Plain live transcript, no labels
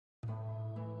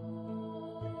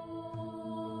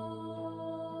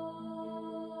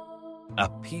A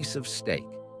Piece of Steak,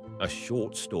 a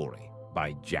short story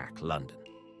by Jack London.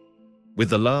 With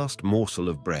the last morsel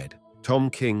of bread, Tom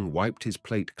King wiped his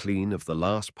plate clean of the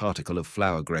last particle of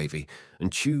flour gravy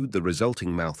and chewed the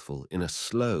resulting mouthful in a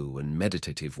slow and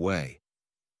meditative way.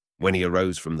 When he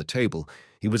arose from the table,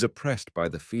 he was oppressed by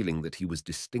the feeling that he was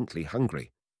distinctly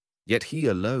hungry. Yet he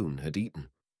alone had eaten.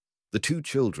 The two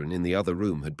children in the other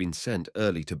room had been sent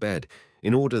early to bed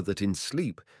in order that in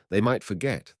sleep they might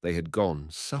forget they had gone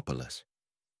supperless.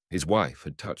 His wife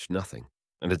had touched nothing,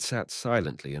 and had sat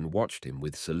silently and watched him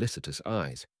with solicitous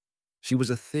eyes. She was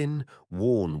a thin,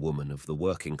 worn woman of the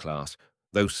working class,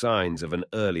 though signs of an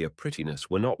earlier prettiness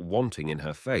were not wanting in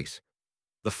her face.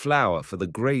 The flour for the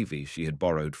gravy she had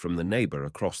borrowed from the neighbour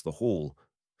across the hall.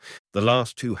 The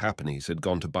last two halfpennies had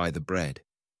gone to buy the bread.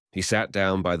 He sat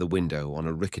down by the window on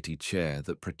a rickety chair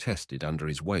that protested under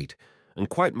his weight, and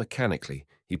quite mechanically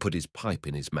he put his pipe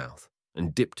in his mouth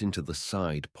and dipped into the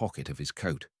side pocket of his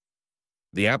coat.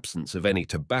 The absence of any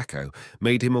tobacco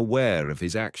made him aware of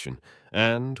his action,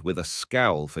 and, with a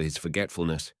scowl for his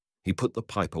forgetfulness, he put the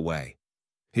pipe away.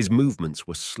 His movements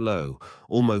were slow,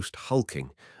 almost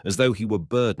hulking, as though he were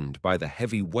burdened by the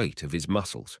heavy weight of his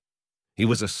muscles. He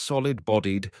was a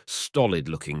solid-bodied,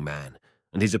 stolid-looking man,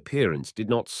 and his appearance did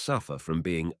not suffer from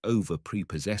being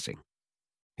over-prepossessing.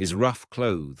 His rough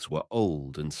clothes were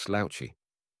old and slouchy.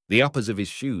 The uppers of his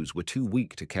shoes were too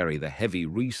weak to carry the heavy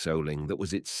resoling that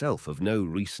was itself of no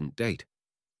recent date,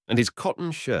 and his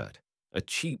cotton shirt, a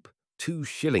cheap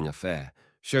 2-shilling affair,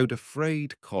 showed a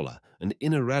frayed collar and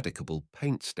ineradicable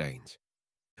paint stains.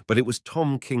 But it was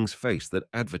Tom King's face that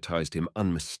advertised him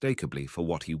unmistakably for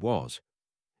what he was.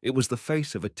 It was the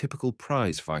face of a typical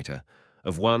prize fighter,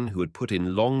 of one who had put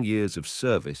in long years of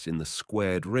service in the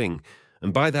squared ring,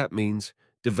 and by that means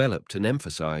developed and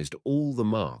emphasized all the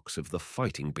marks of the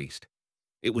fighting beast.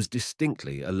 It was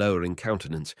distinctly a lowering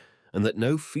countenance, and that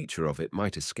no feature of it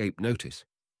might escape notice.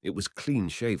 It was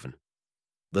clean-shaven.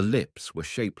 The lips were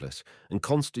shapeless and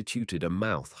constituted a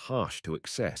mouth harsh to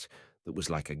excess that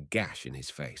was like a gash in his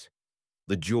face.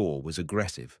 The jaw was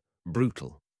aggressive,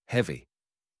 brutal, heavy.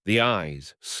 The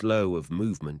eyes, slow of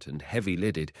movement and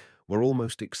heavy-lidded, were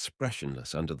almost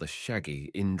expressionless under the shaggy,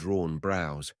 indrawn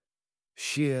brows.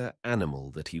 Sheer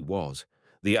animal that he was,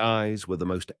 the eyes were the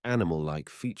most animal-like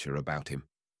feature about him.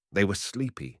 They were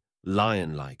sleepy,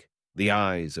 lion-like, the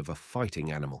eyes of a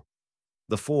fighting animal.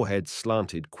 The forehead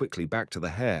slanted quickly back to the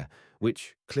hair,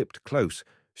 which, clipped close,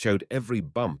 showed every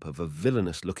bump of a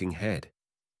villainous-looking head.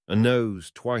 A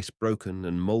nose twice broken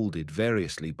and moulded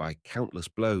variously by countless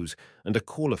blows, and a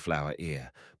cauliflower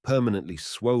ear, permanently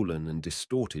swollen and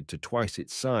distorted to twice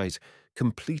its size,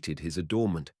 completed his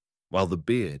adornment, while the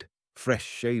beard, fresh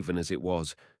shaven as it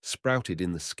was, sprouted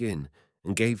in the skin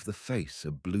and gave the face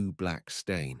a blue-black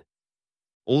stain.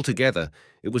 Altogether,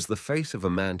 it was the face of a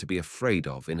man to be afraid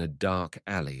of in a dark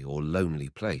alley or lonely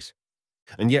place.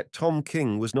 And yet Tom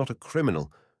King was not a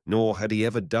criminal, nor had he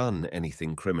ever done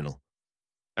anything criminal.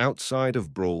 Outside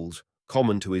of brawls,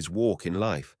 common to his walk in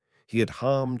life, he had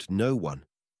harmed no one,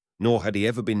 nor had he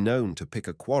ever been known to pick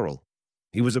a quarrel.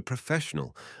 He was a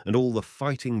professional, and all the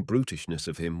fighting brutishness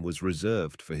of him was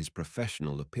reserved for his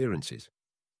professional appearances.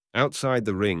 Outside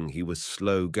the ring he was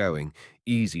slow-going,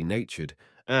 easy-natured,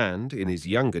 and, in his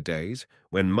younger days,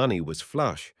 when money was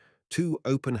flush, too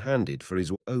open-handed for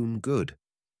his own good.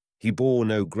 He bore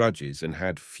no grudges and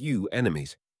had few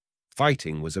enemies.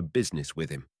 Fighting was a business with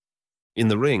him. In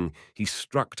the ring, he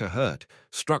struck to hurt,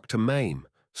 struck to maim,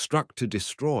 struck to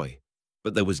destroy,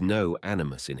 but there was no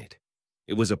animus in it.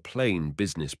 It was a plain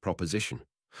business proposition.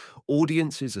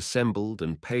 Audiences assembled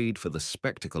and paid for the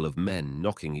spectacle of men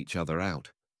knocking each other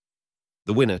out.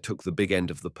 The winner took the big end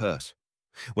of the purse.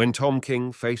 When Tom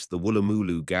King faced the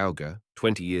Woolloomooloo Gauger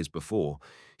 20 years before,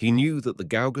 he knew that the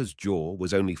Gauger's jaw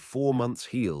was only 4 months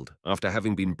healed after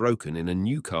having been broken in a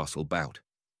Newcastle bout,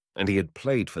 and he had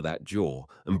played for that jaw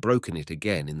and broken it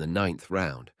again in the 9th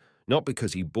round, not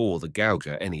because he bore the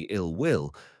Gauger any ill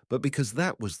will, but because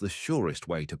that was the surest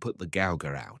way to put the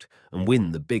Gauger out and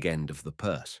win the big end of the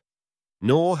purse.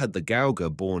 Nor had the Gauger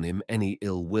borne him any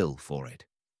ill will for it.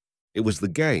 It was the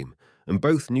game, and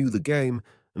both knew the game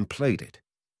and played it.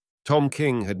 Tom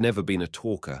King had never been a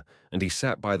talker, and he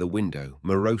sat by the window,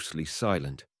 morosely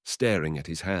silent, staring at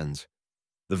his hands.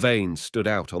 The veins stood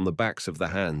out on the backs of the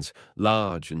hands,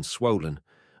 large and swollen,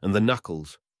 and the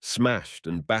knuckles, smashed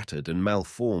and battered and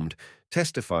malformed,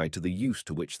 testified to the use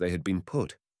to which they had been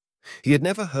put. He had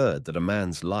never heard that a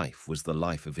man's life was the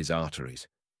life of his arteries,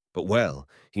 but well,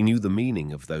 he knew the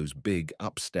meaning of those big,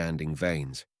 upstanding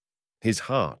veins. His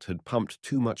heart had pumped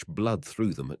too much blood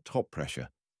through them at top pressure.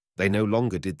 They no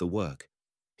longer did the work.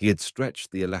 He had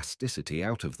stretched the elasticity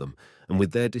out of them, and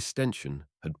with their distension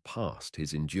had passed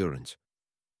his endurance.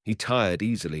 He tired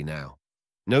easily now.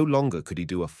 No longer could he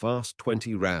do a fast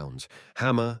 20 rounds,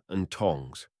 hammer and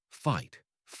tongs, fight,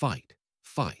 fight,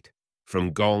 fight,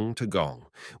 from gong to gong,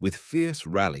 with fierce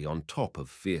rally on top of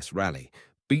fierce rally,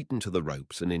 beaten to the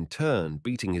ropes and in turn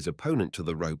beating his opponent to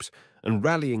the ropes and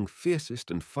rallying fiercest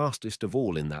and fastest of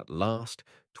all in that last,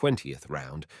 20th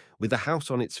round, with the house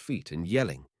on its feet and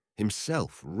yelling,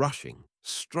 himself rushing,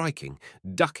 striking,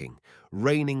 ducking,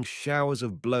 raining showers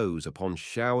of blows upon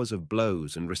showers of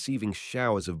blows and receiving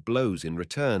showers of blows in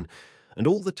return, and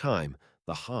all the time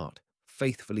the heart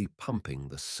faithfully pumping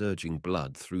the surging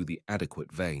blood through the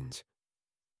adequate veins.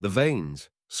 The veins,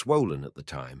 swollen at the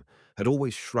time, had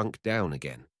always shrunk down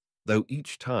again, though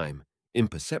each time,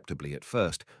 imperceptibly at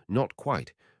first, not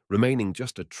quite, remaining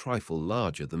just a trifle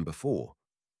larger than before.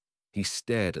 He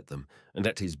stared at them and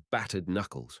at his battered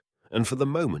knuckles, and for the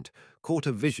moment caught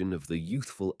a vision of the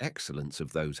youthful excellence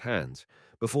of those hands,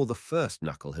 before the first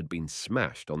knuckle had been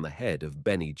smashed on the head of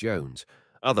Benny Jones,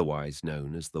 otherwise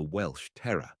known as the Welsh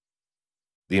Terror.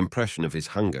 The impression of his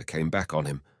hunger came back on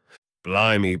him.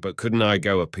 "Blimey, but couldn't I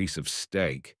go a piece of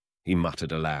steak?" he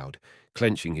muttered aloud,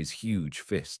 clenching his huge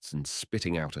fists and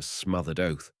spitting out a smothered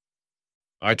oath.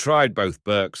 "I tried both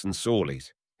Burke's and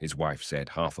Sawley's," his wife said,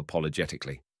 half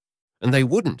apologetically. "And they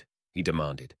wouldn't?" he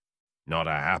demanded. "Not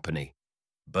a ha'penny."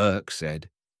 "Burke said,"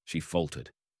 she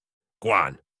faltered.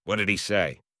 "Gwan, what did he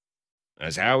say?"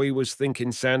 "As how he was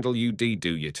thinking Sandal you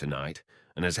do you tonight,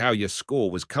 and as how your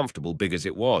score was comfortable big as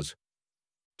it was."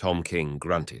 Tom King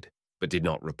grunted, but did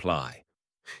not reply.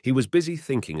 He was busy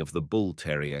thinking of the bull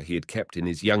terrier he had kept in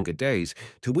his younger days,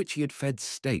 to which he had fed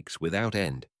steaks without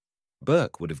end.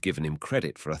 Burke would have given him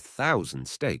credit for 1,000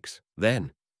 steaks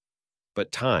then.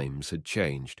 But times had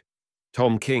changed.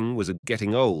 Tom King was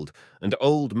getting old, and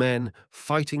old men,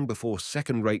 fighting before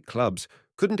second-rate clubs,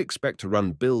 couldn't expect to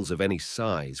run bills of any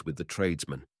size with the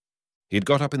tradesmen. He had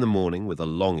got up in the morning with a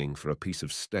longing for a piece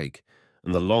of steak,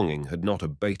 and the longing had not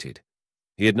abated.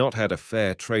 He had not had a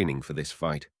fair training for this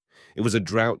fight. It was a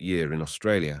drought year in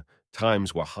Australia,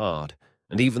 times were hard,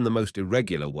 and even the most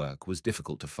irregular work was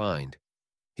difficult to find.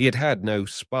 He had had no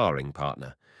sparring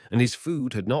partner, and his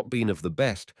food had not been of the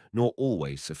best nor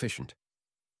always sufficient.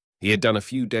 He had done a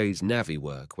few days' navvy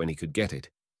work when he could get it,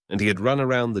 and he had run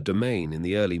around the domain in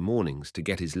the early mornings to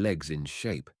get his legs in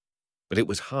shape. But it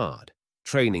was hard,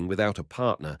 training without a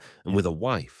partner and with a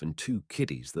wife and 2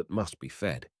 kiddies that must be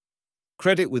fed.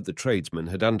 Credit with the tradesman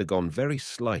had undergone very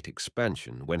slight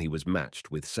expansion when he was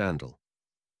matched with Sandal.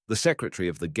 The secretary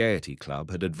of the Gaiety Club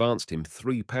had advanced him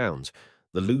 £3,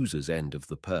 the loser's end of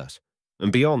the purse,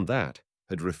 and beyond that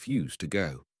had refused to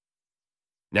go.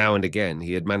 Now and again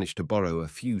he had managed to borrow a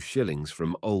few shillings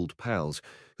from old pals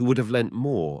who would have lent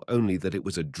more only that it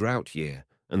was a drought year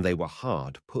and they were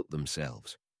hard put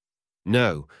themselves.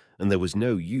 No, and there was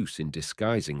no use in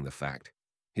disguising the fact.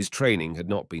 His training had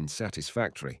not been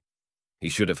satisfactory. He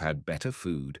should have had better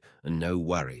food and no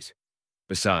worries.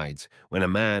 Besides, when a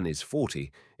man is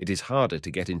 40, it is harder to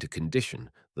get into condition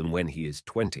than when he is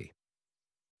 20.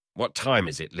 "What time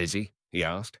is it, Lizzie?" he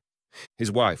asked.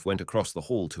 His wife went across the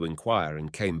hall to inquire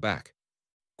and came back.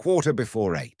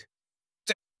 "8:15.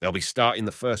 "They'll be starting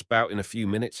the first bout in a few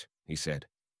minutes," he said.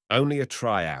 "Only a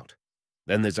try-out.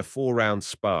 Then there's a 4-round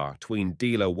spar tween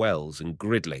Dealer Wells and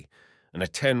Gridley, and a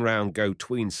 10-round go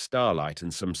tween Starlight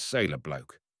and some sailor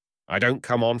bloke. I don't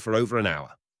come on for over an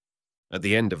hour." At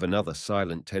the end of another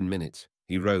silent 10 minutes,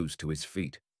 he rose to his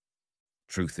feet.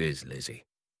 "Truth is, Lizzie,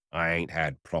 I ain't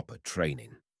had proper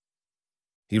training."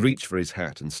 He reached for his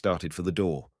hat and started for the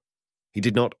door. He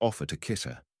did not offer to kiss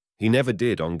her. He never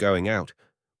did on going out,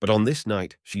 but on this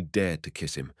night she dared to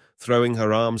kiss him, throwing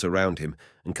her arms around him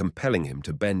and compelling him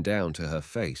to bend down to her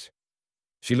face.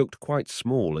 She looked quite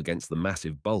small against the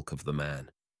massive bulk of the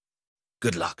man.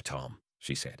 "Good luck, Tom,"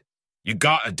 she said. "You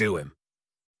gotta do him."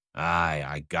 "Aye,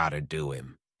 I gotta do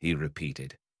him," he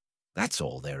repeated. "That's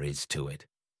all there is to it.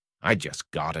 I just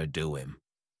gotta do him."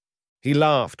 He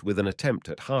laughed with an attempt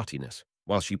at heartiness,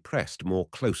 while she pressed more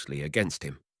closely against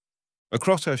him.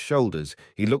 Across her shoulders,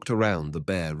 he looked around the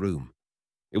bare room.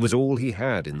 It was all he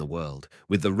had in the world,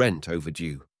 with the rent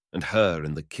overdue, and her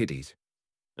and the kiddies.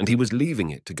 And he was leaving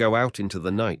it to go out into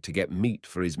the night to get meat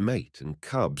for his mate and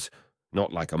cubs,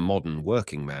 not like a modern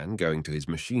working man going to his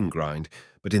machine grind,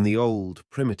 but in the old,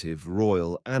 primitive,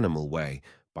 royal animal way,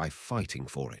 by fighting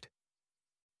for it.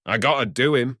 "I gotta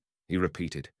do him," he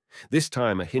repeated, this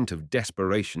time a hint of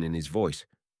desperation in his voice.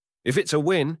 "If it's a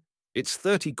win, it's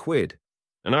 30 quid,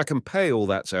 and I can pay all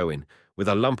that's owing, with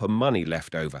a lump of money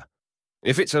left over.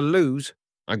 If it's a lose,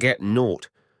 I get naught,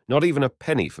 Not even a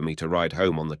penny for me to ride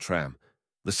home on the tram.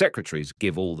 The secretaries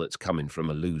give all that's coming from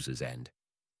a loser's end.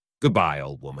 Goodbye,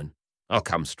 old woman. I'll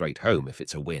come straight home if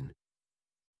it's a win.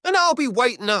 And I'll be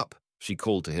waiting up, she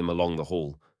called to him along the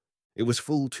hall. It was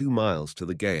full 2 miles to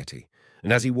the Gaiety,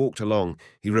 and as he walked along,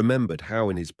 he remembered how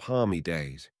in his palmy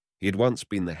days he had once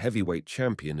been the heavyweight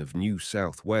champion of New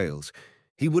South Wales.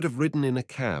 He would have ridden in a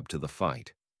cab to the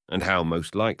fight, and how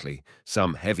most likely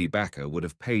some heavy backer would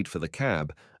have paid for the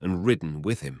cab and ridden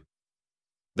with him.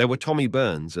 There were Tommy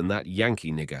Burns and that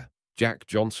Yankee nigger, Jack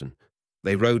Johnson.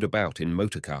 They rode about in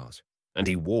motor cars, and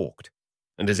he walked.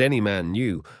 And as any man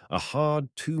knew, a hard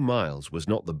 2 miles was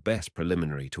not the best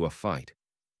preliminary to a fight.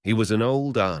 He was an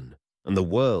old un, and the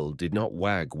world did not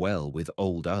wag well with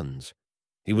old uns.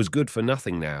 He was good for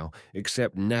nothing now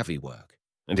except navvy work,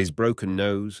 and his broken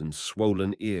nose and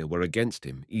swollen ear were against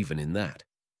him even in that.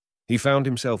 He found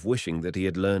himself wishing that he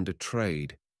had learned a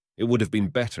trade. It would have been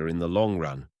better in the long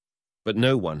run. But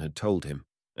no one had told him,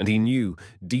 and he knew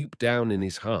deep down in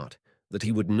his heart that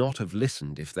he would not have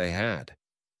listened if they had.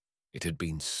 It had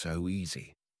been so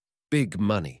easy. Big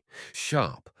money,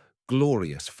 sharp,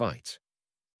 glorious fights.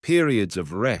 Periods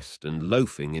of rest and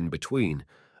loafing in between,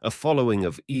 a following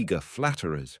of eager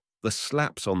flatterers, the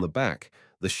slaps on the back,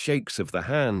 the shakes of the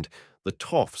hand, the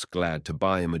toffs glad to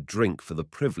buy him a drink for the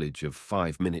privilege of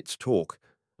 5 minutes' talk,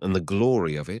 and the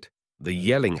glory of it, the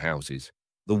yelling houses,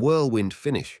 the whirlwind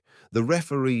finish, the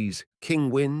referee's "King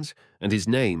wins" and his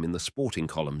name in the sporting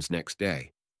columns next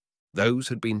day. Those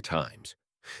had been times.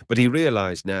 But he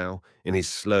realized now, in his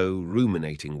slow,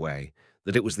 ruminating way,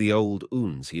 that it was the old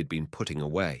uns he had been putting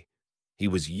away. He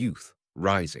was youth,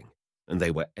 rising, and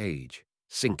they were age,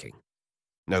 sinking.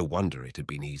 No wonder it had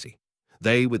been easy.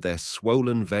 They, with their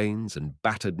swollen veins and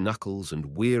battered knuckles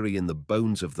and weary in the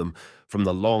bones of them from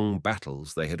the long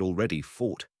battles they had already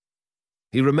fought.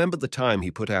 He remembered the time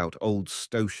he put out old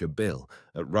Stosha Bill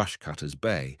at Rushcutter's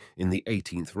Bay in the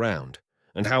 18th round,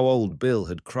 and how old Bill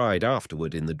had cried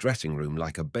afterward in the dressing room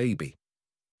like a baby.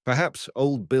 Perhaps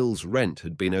old Bill's rent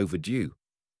had been overdue.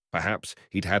 Perhaps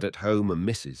he'd had at home a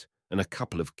missus and a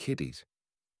couple of kiddies.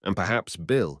 And perhaps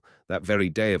Bill, that very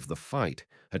day of the fight,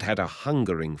 had had a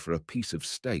hungering for a piece of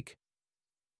steak.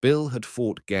 Bill had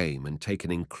fought game and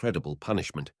taken incredible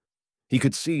punishment. He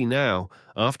could see now,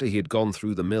 after he had gone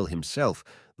through the mill himself,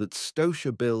 that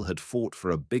Stosha Bill had fought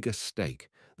for a bigger stake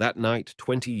that night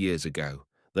 20 years ago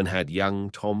than had young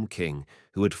Tom King,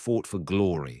 who had fought for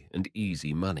glory and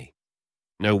easy money.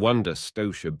 No wonder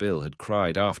Stosha Bill had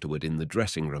cried afterward in the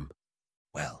dressing room.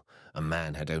 Well, a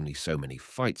man had only so many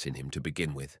fights in him to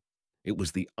begin with. It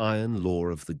was the iron law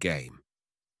of the game.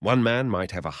 One man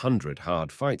might have 100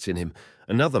 hard fights in him,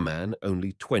 another man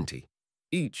only 20.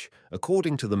 Each,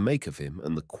 according to the make of him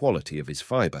and the quality of his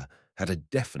fibre, had a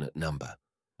definite number,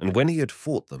 and when he had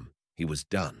fought them, he was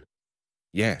done.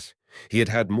 Yes, he had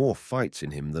had more fights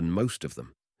in him than most of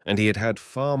them, and he had had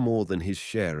far more than his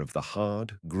share of the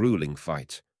hard, grueling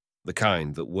fights, the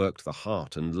kind that worked the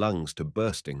heart and lungs to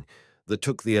bursting, that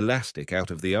took the elastic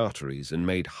out of the arteries and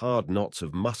made hard knots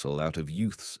of muscle out of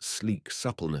youth's sleek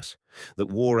suppleness, that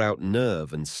wore out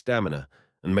nerve and stamina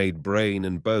and made brain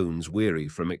and bones weary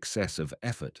from excess of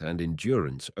effort and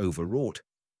endurance overwrought.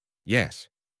 Yes,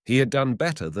 he had done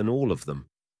better than all of them.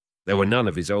 There were none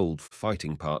of his old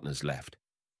fighting partners left.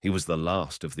 He was the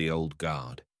last of the old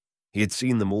guard. He had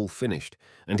seen them all finished,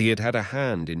 and he had had a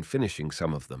hand in finishing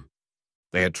some of them.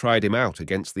 They had tried him out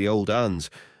against the old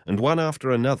uns, and one after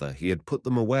another he had put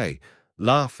them away,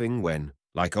 laughing when,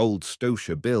 like old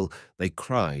Stosha Bill, they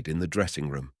cried in the dressing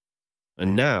room.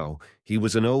 And now he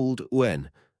was an old Uen,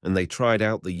 and they tried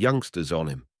out the youngsters on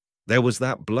him. There was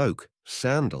that bloke,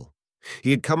 Sandal.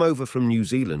 He had come over from New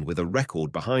Zealand with a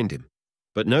record behind him,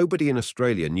 but nobody in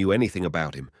Australia knew anything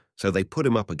about him, so they put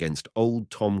him up against old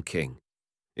Tom King.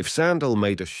 If Sandal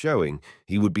made a showing,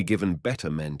 he would be given better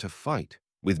men to fight,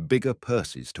 with bigger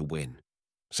purses to win.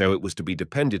 So it was to be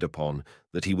depended upon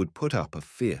that he would put up a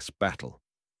fierce battle.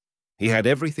 He had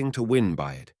everything to win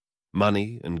by it,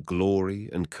 money and glory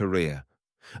and career,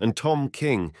 and Tom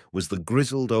King was the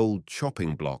grizzled old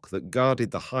chopping block that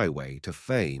guarded the highway to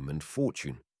fame and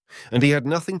fortune, and he had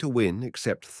nothing to win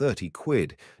except 30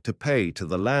 quid to pay to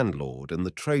the landlord and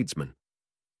the tradesman.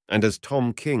 And as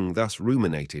Tom King thus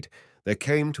ruminated, there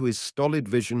came to his stolid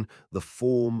vision the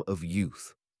form of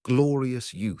youth,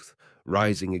 glorious youth,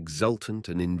 rising exultant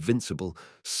and invincible,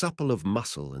 supple of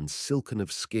muscle and silken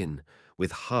of skin,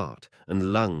 with heart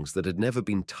and lungs that had never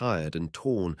been tired and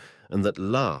torn, and that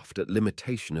laughed at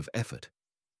limitation of effort.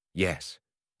 Yes,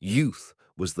 youth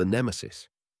was the nemesis.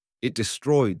 It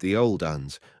destroyed the old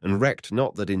uns, and recked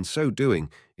not that in so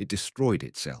doing it destroyed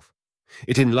itself.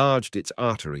 It enlarged its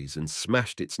arteries and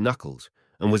smashed its knuckles,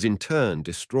 and was in turn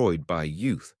destroyed by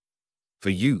youth. For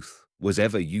youth was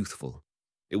ever youthful.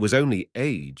 It was only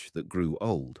age that grew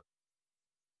old.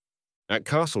 At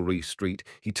Castlereagh Street,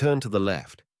 he turned to the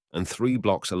left, and 3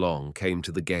 blocks along came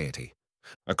to the Gaiety.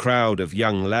 A crowd of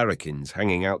young larrikins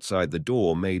hanging outside the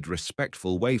door made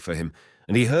respectful way for him,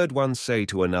 and he heard one say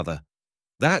to another,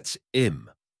 "That's 'im.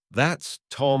 That's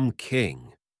Tom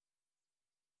King."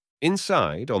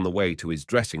 Inside, on the way to his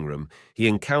dressing room, he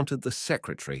encountered the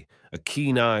secretary, a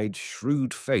keen-eyed,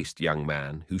 shrewd-faced young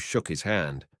man who shook his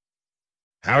hand.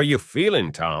 "How are you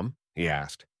feeling, Tom?" he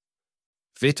asked.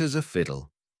 "Fit as a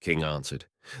fiddle," King answered,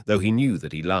 though he knew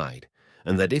that he lied,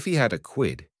 and that if he had a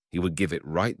quid, he would give it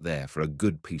right there for a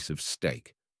good piece of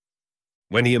steak.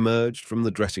 When he emerged from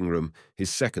the dressing room, his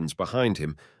seconds behind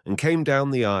him, and came down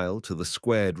the aisle to the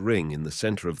squared ring in the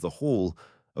centre of the hall,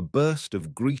 a burst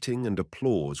of greeting and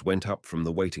applause went up from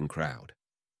the waiting crowd.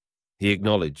 He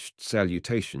acknowledged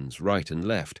salutations right and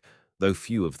left, though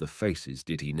few of the faces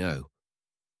did he know.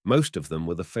 Most of them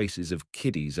were the faces of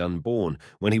kiddies unborn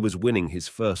when he was winning his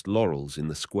first laurels in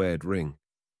the squared ring.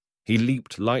 He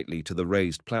leaped lightly to the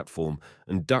raised platform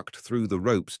and ducked through the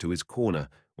ropes to his corner,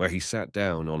 where he sat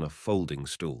down on a folding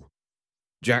stool.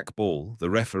 Jack Ball, the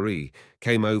referee,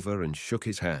 came over and shook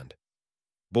his hand.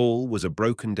 Ball was a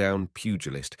broken-down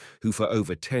pugilist who for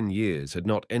over 10 years had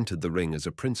not entered the ring as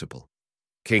a principal.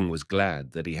 King was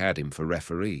glad that he had him for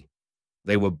referee.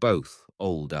 They were both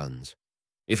old uns.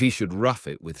 If he should rough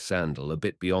it with Sandal a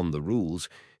bit beyond the rules,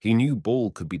 he knew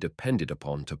Ball could be depended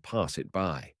upon to pass it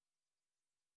by.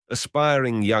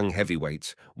 Aspiring young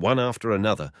heavyweights, one after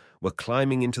another, were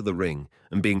climbing into the ring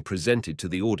and being presented to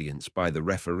the audience by the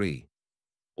referee.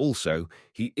 Also,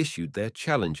 he issued their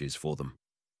challenges for them.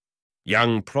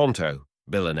 "Young Pronto,"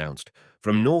 Bill announced,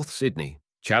 "from North Sydney,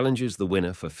 challenges the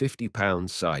winner for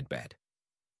 £50 side bet."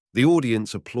 The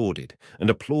audience applauded and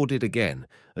applauded again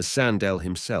as Sandal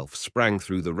himself sprang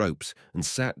through the ropes and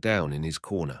sat down in his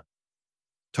corner.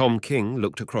 Tom King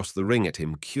looked across the ring at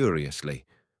him curiously,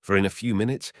 for in a few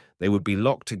minutes they would be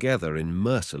locked together in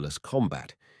merciless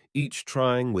combat, each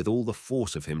trying with all the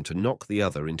force of him to knock the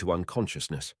other into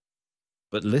unconsciousness.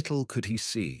 But little could he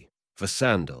see, for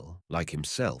Sandal, like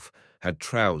himself, had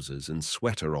trousers and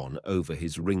sweater on over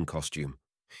his ring costume.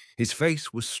 His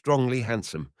face was strongly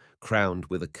handsome, crowned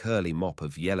with a curly mop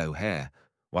of yellow hair,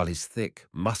 while his thick,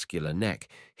 muscular neck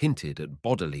hinted at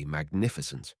bodily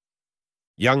magnificence.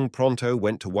 Young Pronto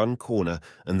went to one corner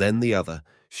and then the other,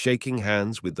 shaking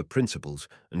hands with the principals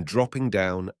and dropping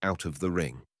down out of the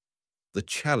ring. The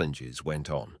challenges went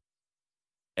on.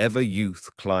 Ever youth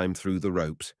climbed through the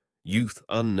ropes, youth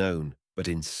unknown but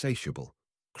insatiable,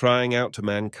 crying out to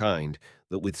mankind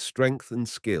that with strength and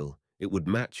skill it would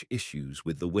match issues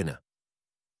with the winner.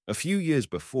 A few years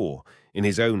before, in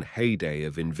his own heyday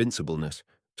of invincibleness,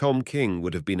 Tom King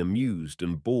would have been amused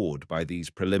and bored by these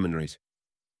preliminaries.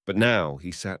 But now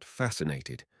he sat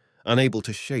fascinated, unable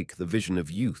to shake the vision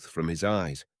of youth from his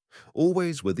eyes.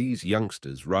 Always were these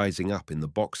youngsters rising up in the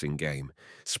boxing game,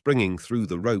 springing through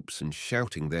the ropes and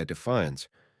shouting their defiance,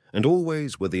 and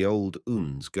always were the old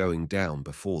uns going down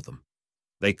before them.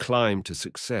 They climbed to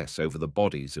success over the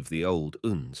bodies of the old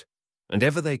uns, and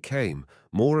ever they came,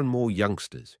 more and more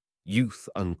youngsters, youth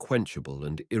unquenchable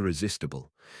and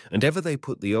irresistible, and ever they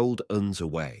put the old uns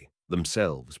away,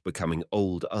 themselves becoming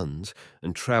old uns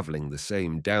and travelling the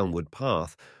same downward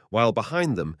path, while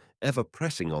behind them, ever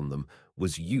pressing on them,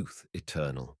 was youth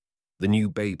eternal, the new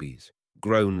babies,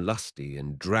 grown lusty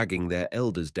and dragging their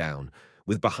elders down,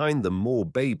 with behind them more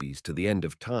babies to the end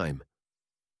of time.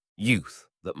 Youth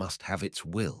that must have its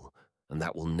will, and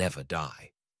that will never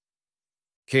die.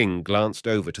 King glanced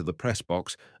over to the press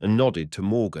box and nodded to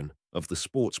Morgan, of the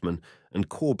sportsman, and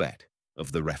Corbett,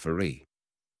 of the referee.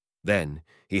 Then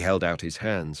he held out his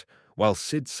hands, while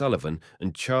Sid Sullivan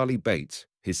and Charlie Bates,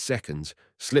 his seconds,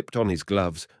 slipped on his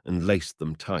gloves and laced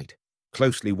them tight,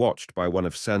 closely watched by one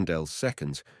of Sandal's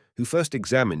seconds, who first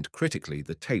examined critically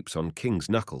the tapes on King's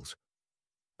knuckles.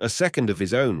 A second of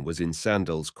his own was in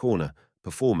Sandal's corner,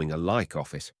 performing a like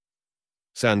office.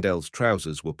 Sandal's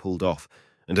trousers were pulled off,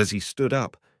 and as he stood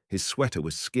up, his sweater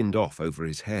was skinned off over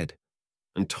his head.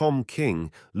 And Tom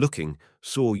King, looking,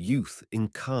 saw youth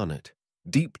incarnate,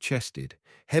 deep-chested,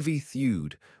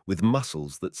 heavy-thewed, with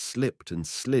muscles that slipped and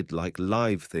slid like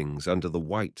live things under the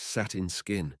white satin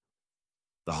skin.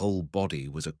 The whole body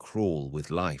was a crawl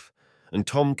with life, and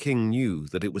Tom King knew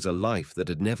that it was a life that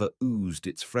had never oozed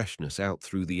its freshness out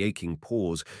through the aching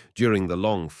pores during the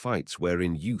long fights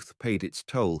wherein youth paid its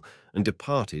toll and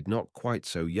departed not quite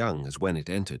so young as when it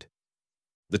entered.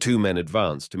 The two men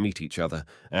advanced to meet each other,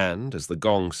 and, as the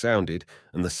gong sounded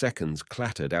and the seconds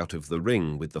clattered out of the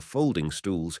ring with the folding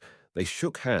stools, they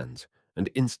shook hands and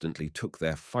instantly took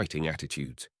their fighting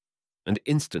attitudes. And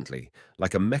instantly,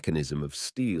 like a mechanism of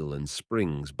steel and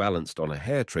springs balanced on a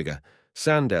hair trigger,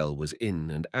 Sandel was in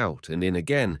and out and in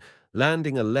again,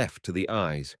 landing a left to the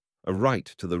eyes, a right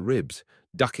to the ribs,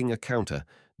 ducking a counter,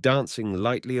 dancing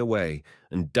lightly away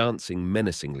and dancing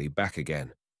menacingly back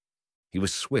again. He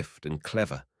was swift and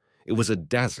clever. It was a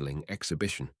dazzling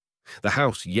exhibition. The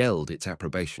house yelled its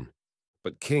approbation.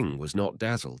 But King was not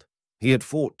dazzled. He had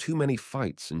fought too many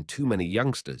fights and too many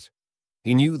youngsters.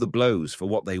 He knew the blows for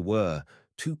what they were,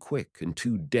 too quick and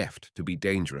too deft to be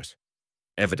dangerous.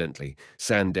 Evidently,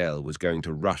 Sandel was going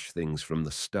to rush things from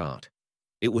the start.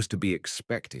 It was to be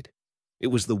expected. It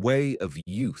was the way of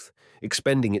youth,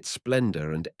 expending its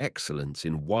splendor and excellence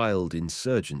in wild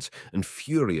insurgence and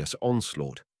furious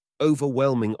onslaught,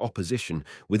 overwhelming opposition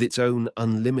with its own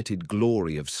unlimited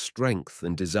glory of strength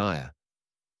and desire.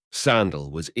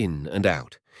 Sandal was in and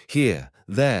out, here,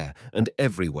 there, and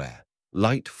everywhere,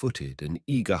 light-footed and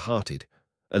eager-hearted,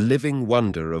 a living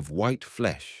wonder of white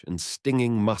flesh and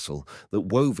stinging muscle that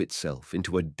wove itself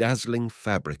into a dazzling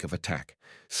fabric of attack,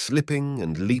 slipping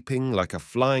and leaping like a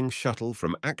flying shuttle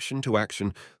from action to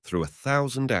action through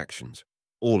 1,000 actions,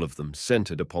 all of them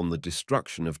centered upon the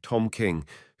destruction of Tom King,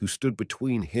 who stood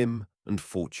between him and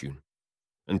fortune.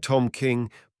 And Tom King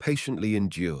patiently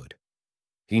endured.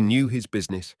 He knew his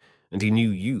business, and he knew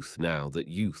youth now that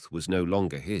youth was no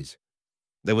longer his.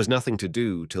 There was nothing to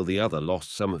do till the other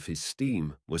lost some of his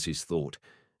steam, was his thought,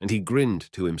 and he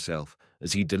grinned to himself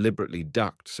as he deliberately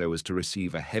ducked so as to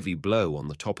receive a heavy blow on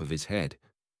the top of his head.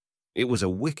 It was a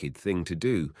wicked thing to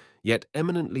do, yet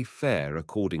eminently fair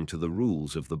according to the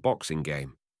rules of the boxing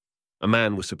game. A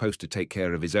man was supposed to take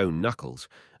care of his own knuckles,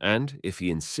 and if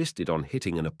he insisted on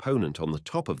hitting an opponent on the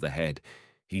top of the head,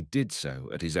 he did so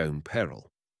at his own peril.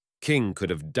 King could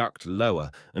have ducked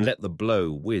lower and let the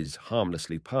blow whiz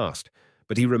harmlessly past,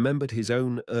 but he remembered his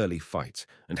own early fights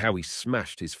and how he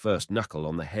smashed his first knuckle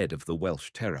on the head of the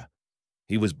Welsh Terror.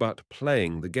 He was but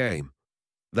playing the game.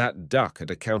 That duck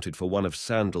had accounted for one of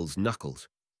Sandal's knuckles.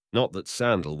 Not that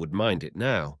Sandal would mind it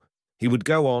now. He would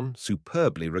go on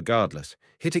superbly regardless,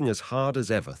 hitting as hard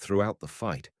as ever throughout the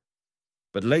fight.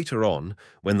 But later on,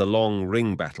 when the long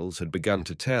ring battles had begun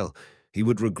to tell, he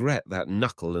would regret that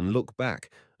knuckle and look back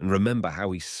and remember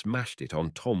how he smashed it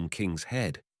on Tom King's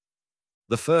head.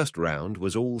 The first round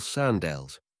was all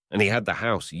Sandel's, and he had the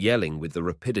house yelling with the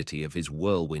rapidity of his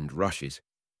whirlwind rushes.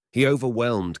 He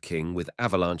overwhelmed King with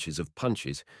avalanches of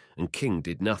punches, and King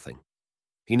did nothing.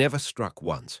 He never struck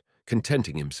once,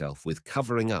 contenting himself with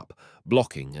covering up,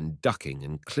 blocking and ducking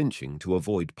and clinching to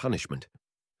avoid punishment.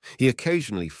 He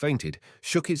occasionally feinted,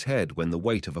 shook his head when the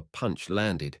weight of a punch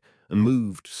landed, and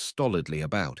moved stolidly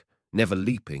about, never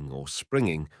leaping or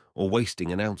springing or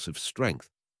wasting an ounce of strength.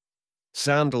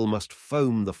 Sandal must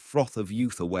foam the froth of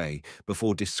youth away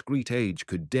before discreet age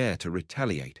could dare to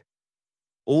retaliate.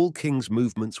 All King's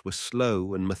movements were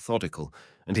slow and methodical,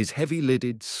 and his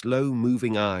heavy-lidded,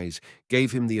 slow-moving eyes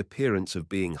gave him the appearance of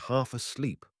being half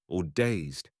asleep or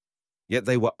dazed. Yet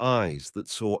they were eyes that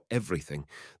saw everything,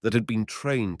 that had been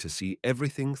trained to see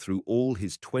everything through all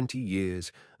his 20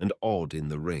 years and odd in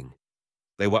the ring.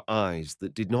 They were eyes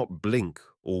that did not blink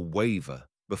or waver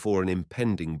before an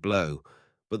impending blow,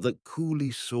 but that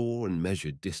coolly saw and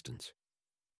measured distance.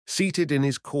 Seated in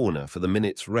his corner for the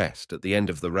minute's rest at the end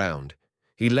of the round,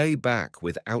 he lay back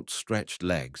with outstretched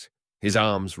legs, his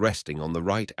arms resting on the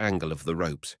right angle of the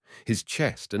ropes, his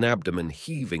chest and abdomen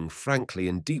heaving frankly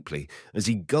and deeply as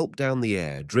he gulped down the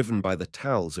air driven by the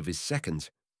towels of his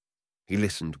seconds. He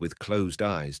listened with closed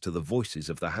eyes to the voices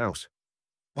of the house.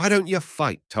 "Why don't you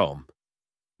fight, Tom?"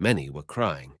 Many were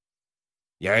crying.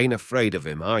 "You ain't afraid of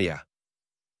him, are you?"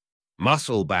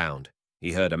 "Muscle-bound,"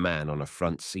 he heard a man on a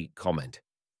front seat comment.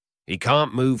 "He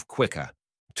can't move quicker.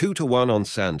 2-1 on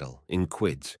Sandal, in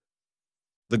quids."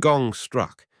 The gong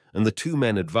struck, and the two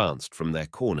men advanced from their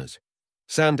corners.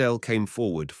 Sandal came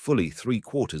forward fully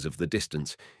 3/4 of the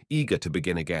distance, eager to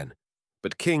begin again,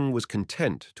 but King was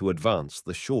content to advance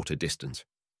the shorter distance.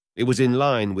 It was in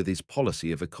line with his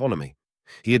policy of economy.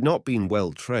 He had not been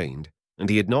well trained, and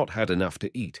he had not had enough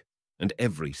to eat, and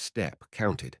every step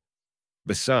counted.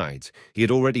 Besides, he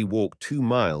had already walked 2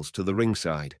 miles to the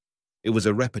ringside. It was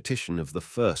a repetition of the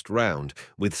first round,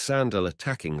 with Sandal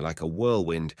attacking like a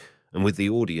whirlwind, and with the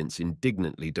audience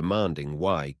indignantly demanding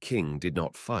why King did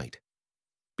not fight.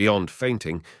 Beyond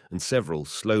feinting and several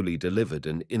slowly delivered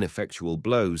and ineffectual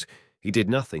blows, he did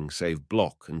nothing save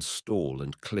block and stall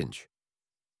and clinch.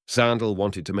 Sandal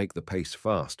wanted to make the pace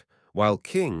fast, while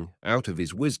King, out of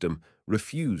his wisdom,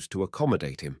 refused to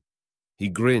accommodate him. He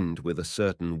grinned with a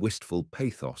certain wistful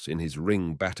pathos in his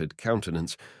ring-battered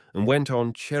countenance and went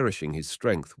on cherishing his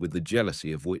strength with the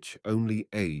jealousy of which only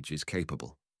age is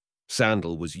capable.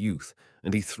 Sandal was youth,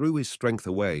 and he threw his strength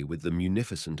away with the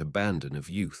munificent abandon of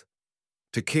youth.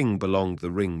 To King belonged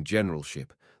the ring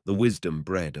generalship, the wisdom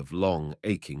bred of long,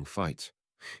 aching fights.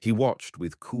 He watched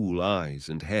with cool eyes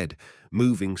and head,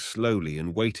 moving slowly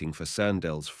and waiting for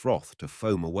Sandel's froth to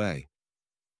foam away.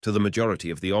 To the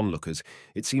majority of the onlookers,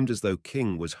 it seemed as though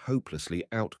King was hopelessly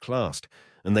outclassed,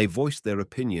 and they voiced their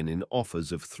opinion in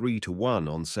offers of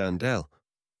 3-1 on Sandel.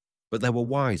 But there were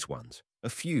wise ones, a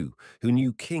few, who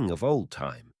knew King of old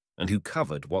time, and who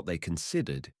covered what they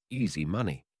considered easy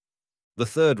money. The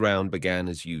third round began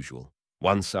as usual,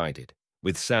 one-sided,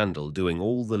 with Sandal doing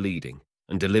all the leading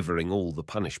and delivering all the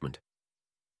punishment.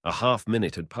 A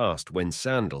half-minute had passed when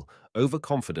Sandal,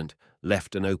 overconfident,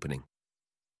 left an opening.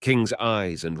 King's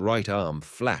eyes and right arm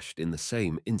flashed in the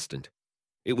same instant.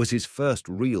 It was his first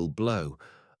real blow,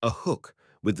 a hook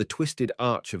with the twisted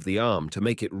arch of the arm to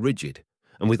make it rigid,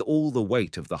 and with all the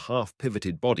weight of the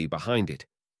half-pivoted body behind it.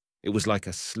 It was like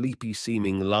a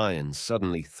sleepy-seeming lion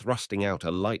suddenly thrusting out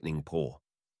a lightning paw.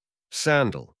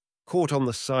 Sandal, caught on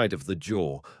the side of the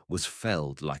jaw, was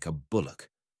felled like a bullock.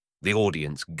 The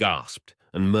audience gasped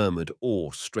and murmured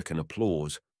awe-stricken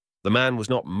applause. The man was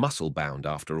not muscle-bound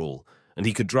after all, and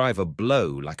he could drive a blow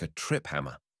like a trip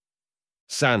hammer.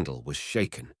 Sandal was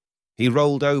shaken. He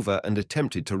rolled over and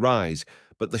attempted to rise,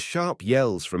 but the sharp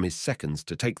yells from his seconds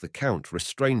to take the count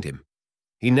restrained him.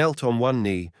 He knelt on one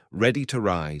knee, ready to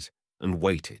rise, and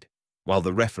waited, while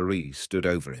the referee stood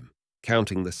over him,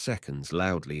 counting the seconds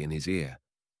loudly in his ear.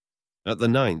 At the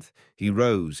 9th, he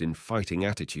rose in fighting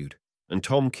attitude, and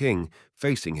Tom King,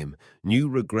 facing him, knew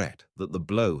regret that the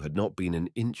blow had not been an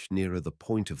inch nearer the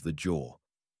point of the jaw.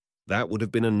 That would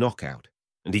have been a knockout,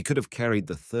 and he could have carried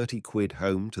the 30 quid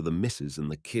home to the missus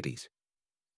and the kiddies.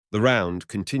 The round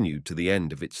continued to the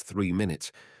end of its 3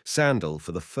 minutes, Sandal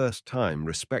for the first time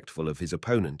respectful of his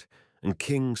opponent, and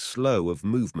King slow of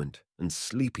movement and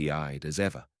sleepy-eyed as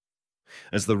ever.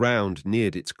 As the round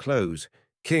neared its close,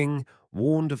 King,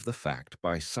 warned of the fact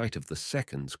by sight of the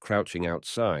seconds crouching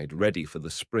outside ready for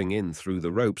the spring in through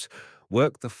the ropes,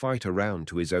 worked the fight around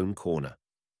to his own corner.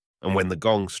 And when the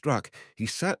gong struck, he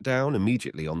sat down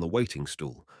immediately on the waiting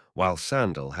stool, while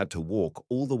Sandal had to walk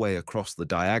all the way across the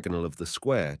diagonal of the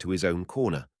square to his own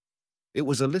corner. It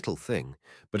was a little thing,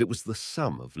 but it was the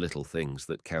sum of little things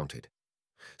that counted.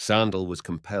 Sandal was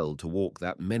compelled to walk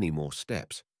that many more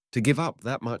steps, to give up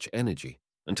that much energy,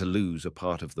 and to lose a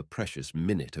part of the precious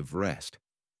minute of rest.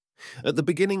 At the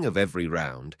beginning of every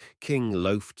round, King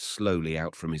loafed slowly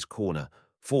out from his corner,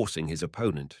 forcing his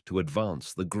opponent to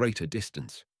advance the greater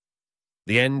distance.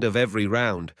 The end of every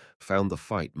round found the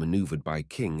fight maneuvered by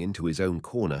King into his own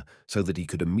corner so that he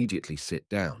could immediately sit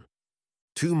down.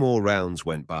 2 more rounds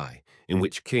went by, in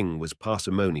which King was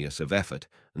parsimonious of effort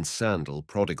and Sandal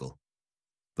prodigal.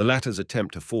 The latter's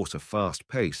attempt to force a fast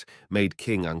pace made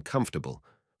King uncomfortable,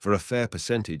 for a fair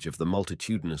percentage of the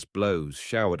multitudinous blows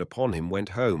showered upon him went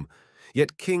home,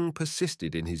 yet King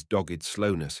persisted in his dogged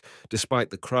slowness,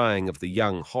 despite the crying of the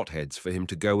young hotheads for him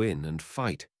to go in and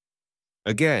fight.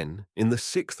 Again, in the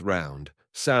 6th round,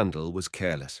 Sandal was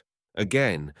careless.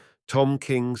 Again, Tom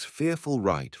King's fearful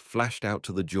right flashed out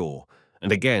to the jaw,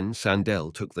 and again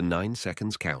Sandel took the 9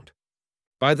 seconds count.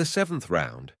 By the 7th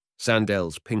round,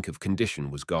 Sandel's pink of condition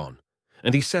was gone,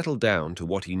 and he settled down to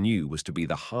what he knew was to be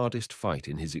the hardest fight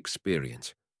in his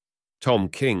experience. Tom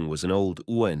King was an old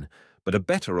Uan, but a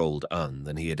better old Un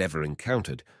than he had ever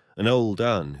encountered, an old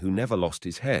Un who never lost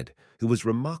his head, who was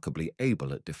remarkably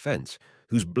able at defense,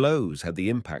 whose blows had the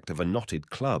impact of a knotted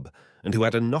club, and who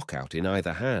had a knockout in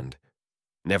either hand.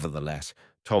 Nevertheless,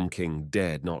 Tom King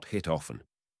dared not hit often.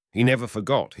 He never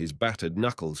forgot his battered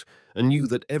knuckles, and knew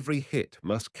that every hit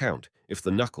must count if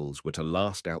the knuckles were to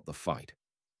last out the fight.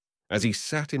 As he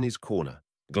sat in his corner,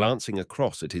 glancing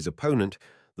across at his opponent,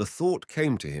 the thought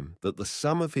came to him that the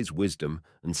sum of his wisdom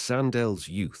and Sandel's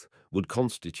youth would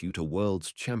constitute a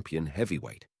world's champion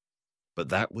heavyweight. But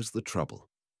that was the trouble.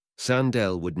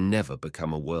 Sandel would never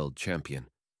become a world champion.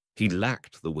 He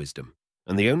lacked the wisdom,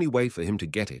 and the only way for him to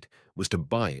get it was to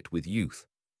buy it with youth.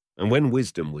 And when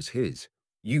wisdom was his,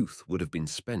 youth would have been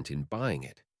spent in buying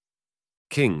it.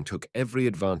 King took every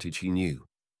advantage he knew.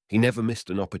 He never missed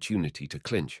an opportunity to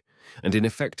clinch, and in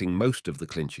effecting most of the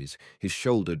clinches, his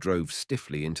shoulder drove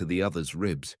stiffly into the other's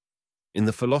ribs. In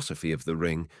the philosophy of the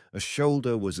ring, a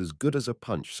shoulder was as good as a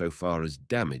punch so far as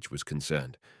damage was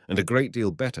concerned, and a great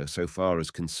deal better so far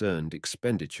as concerned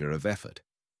expenditure of effort.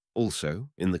 Also,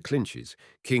 in the clinches,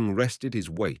 King rested his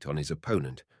weight on his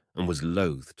opponent and was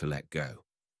loath to let go.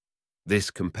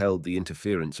 This compelled the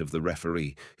interference of the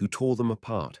referee, who tore them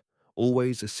apart,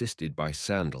 always assisted by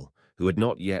Sandal, who had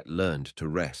not yet learned to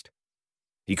rest.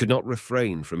 He could not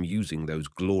refrain from using those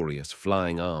glorious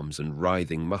flying arms and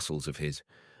writhing muscles of his,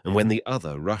 and when the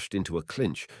other rushed into a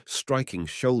clinch, striking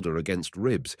shoulder against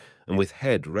ribs, and with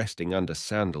head resting under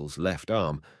Sandal's left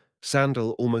arm,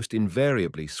 Sandal almost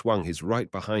invariably swung his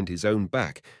right behind his own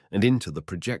back and into the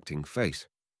projecting face.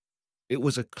 It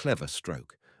was a clever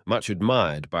stroke, much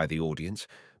admired by the audience,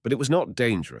 but it was not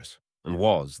dangerous, and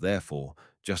was, therefore,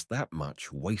 just that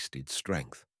much wasted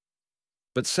strength.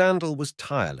 But Sandal was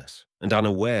tireless and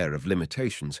unaware of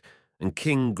limitations, and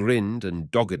King grinned and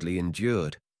doggedly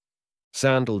endured.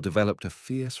 Sandal developed a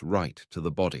fierce right to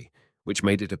the body, which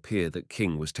made it appear that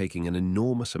King was taking an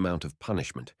enormous amount of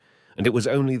punishment, and it was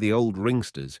only the old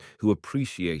ringsters who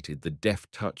appreciated the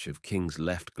deft touch of King's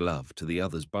left glove to the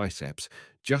other's biceps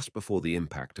just before the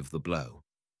impact of the blow.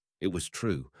 It was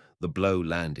true, the blow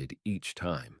landed each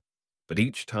time, but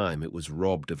each time it was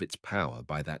robbed of its power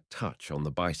by that touch on the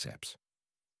biceps.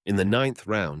 In the 9th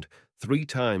round, 3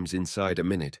 times inside a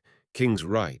minute, King's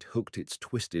right hooked its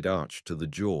twisted arch to the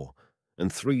jaw,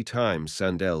 and 3 times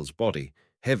Sandel's body,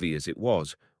 heavy as it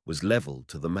was leveled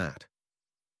to the mat.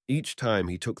 Each time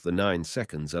he took the 9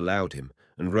 seconds allowed him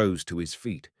and rose to his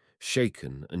feet,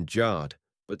 shaken and jarred,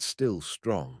 but still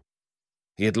strong.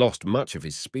 He had lost much of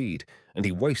his speed, and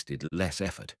he wasted less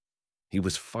effort. He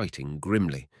was fighting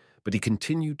grimly, but he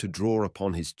continued to draw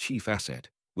upon his chief asset,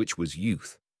 which was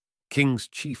youth. King's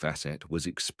chief asset was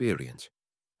experience.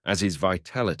 As his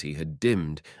vitality had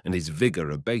dimmed and his vigor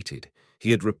abated,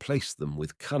 he had replaced them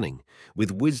with cunning,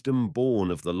 with wisdom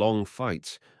born of the long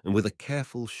fights, and with a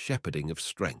careful shepherding of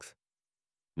strength.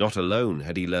 Not alone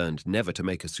had he learned never to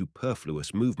make a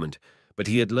superfluous movement, but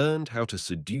he had learned how to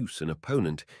seduce an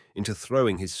opponent into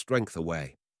throwing his strength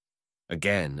away.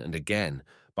 Again and again,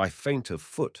 by feint of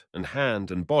foot and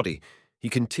hand and body, he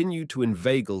continued to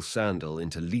inveigle Sandal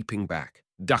into leaping back,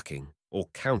 ducking, or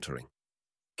countering.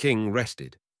 King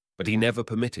rested, but he never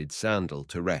permitted Sandal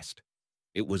to rest.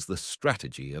 It was the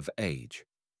strategy of age.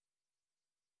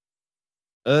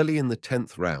 Early in the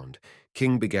 10th round,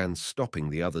 King began stopping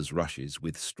the other's rushes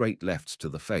with straight lefts to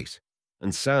the face,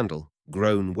 and Sandal,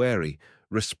 grown wary,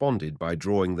 responded by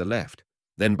drawing the left,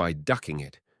 then by ducking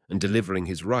it and delivering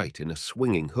his right in a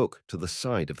swinging hook to the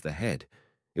side of the head.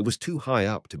 It was too high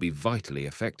up to be vitally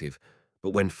effective,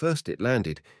 but when first it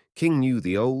landed, King knew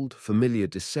the old, familiar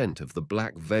descent of the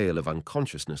black veil of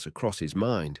unconsciousness across his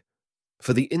mind.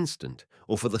 For the instant,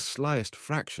 or for the slyest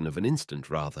fraction of an instant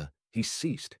rather, he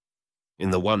ceased.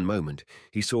 In the one moment,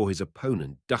 he saw his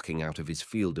opponent ducking out of his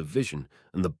field of vision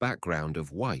and the background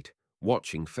of white,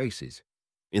 watching faces.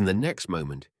 In the next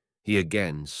moment, he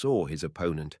again saw his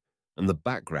opponent and the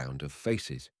background of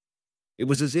faces. It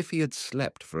was as if he had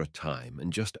slept for a time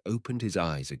and just opened his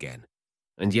eyes again,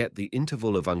 and yet the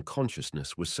interval of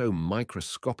unconsciousness was so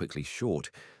microscopically short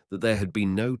that there had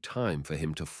been no time for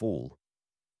him to fall.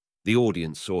 The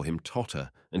audience saw him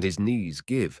totter and his knees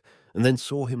give, and then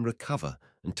saw him recover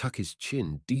and tuck his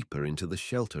chin deeper into the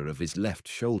shelter of his left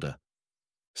shoulder.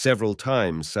 Several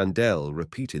times Sandel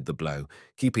repeated the blow,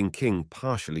 keeping King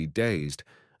partially dazed,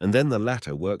 and then the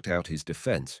latter worked out his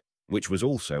defense, which was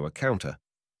also a counter.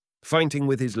 Feinting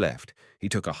with his left, he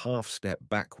took a half-step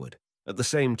backward, at the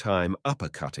same time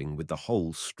uppercutting with the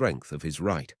whole strength of his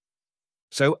right.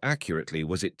 So accurately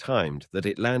was it timed that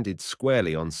it landed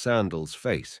squarely on Sandal's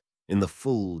face, in the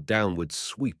full downward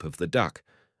sweep of the duck,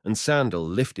 and Sandal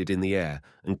lifted in the air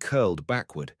and curled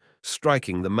backward,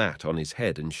 striking the mat on his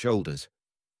head and shoulders.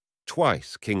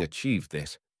 Twice King achieved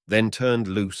this, then turned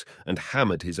loose and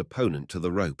hammered his opponent to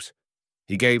the ropes.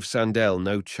 He gave Sandel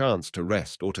no chance to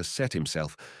rest or to set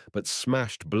himself, but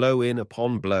smashed blow in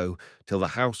upon blow till the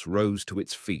house rose to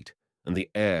its feet, and the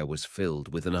air was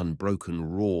filled with an unbroken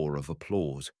roar of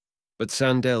applause. But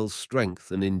Sandel's strength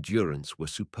and endurance were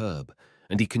superb,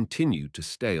 and he continued to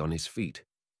stay on his feet.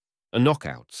 A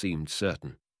knockout seemed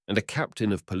certain, and a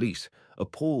captain of police,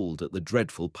 appalled at the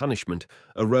dreadful punishment,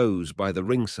 arose by the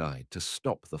ringside to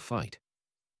stop the fight.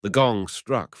 The gong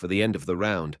struck for the end of the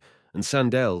round, and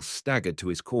Sandel staggered to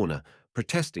his corner,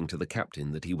 protesting to the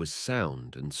captain that he was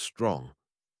sound and strong.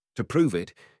 To prove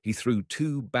it, he threw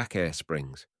 2 back air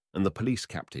springs, and the police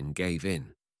captain gave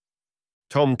in.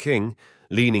 Tom King,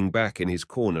 leaning back in his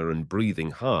corner and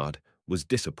breathing hard, was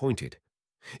disappointed.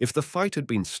 If the fight had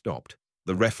been stopped,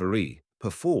 the referee,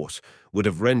 perforce, would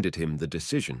have rendered him the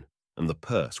decision, and the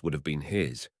purse would have been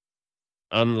his.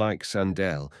 Unlike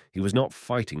Sandel, he was not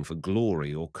fighting for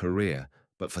glory or career,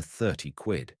 but for 30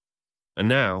 quid. And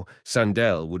now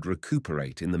Sandel would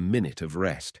recuperate in the minute of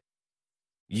rest.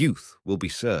 Youth will be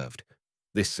served.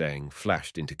 This saying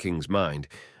flashed into King's mind,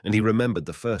 and he remembered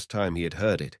the first time he had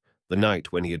heard it, the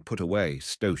night when he had put away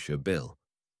Stosha Bill.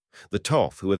 The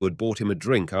toff who had bought him a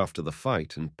drink after the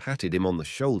fight and patted him on the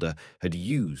shoulder had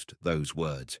used those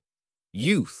words.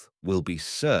 Youth will be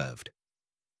served.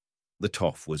 The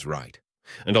toff was right,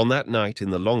 and on that night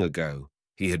in the long ago,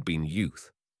 he had been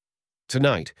Youth.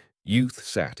 Tonight, Youth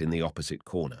sat in the opposite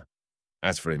corner.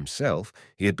 As for himself,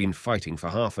 he had been fighting for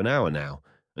half an hour now,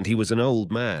 and he was an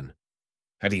old man.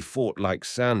 Had he fought like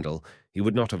Sandal, he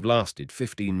would not have lasted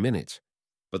 15 minutes.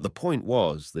 But the point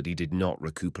was that he did not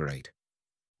recuperate.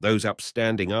 Those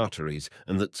upstanding arteries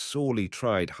and that sorely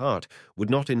tried heart would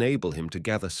not enable him to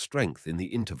gather strength in the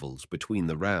intervals between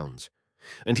the rounds.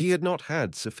 And he had not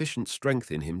had sufficient strength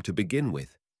in him to begin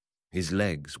with. His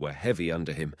legs were heavy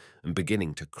under him and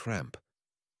beginning to cramp.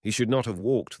 He should not have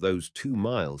walked those 2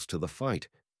 miles to the fight,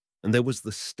 and there was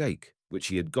the steak which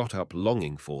he had got up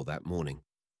longing for that morning.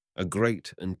 A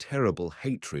great and terrible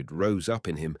hatred rose up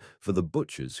in him for the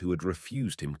butchers who had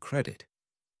refused him credit.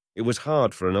 It was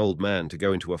hard for an old man to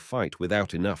go into a fight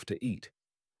without enough to eat,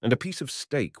 and a piece of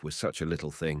steak was such a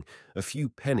little thing, a few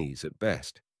pennies at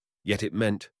best, yet it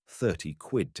meant 30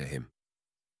 quid to him.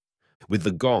 With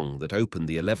the gong that opened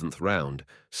the 11th round,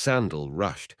 Sandal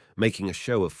rushed, making a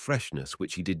show of freshness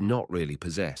which he did not really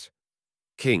possess.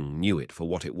 King knew it for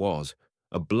what it was,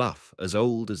 a bluff as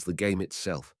old as the game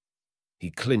itself.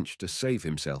 He clinched to save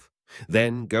himself,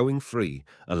 then, going free,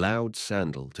 allowed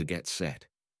Sandal to get set.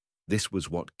 This was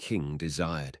what King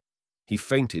desired. He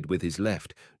feinted with his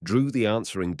left, drew the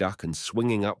answering duck and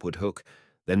swinging upward hook,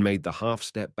 then made the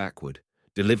half-step backward,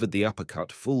 delivered the uppercut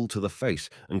full to the face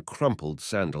and crumpled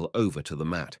Sandal over to the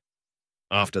mat.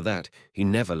 After that, he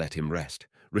never let him rest,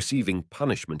 receiving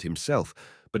punishment himself,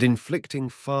 but inflicting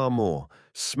far more,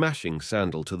 smashing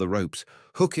Sandal to the ropes,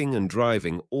 hooking and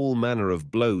driving all manner of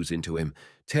blows into him,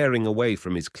 tearing away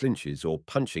from his clinches or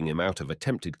punching him out of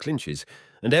attempted clinches,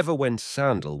 and ever when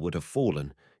Sandal would have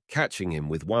fallen, catching him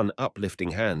with one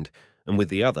uplifting hand, and with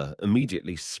the other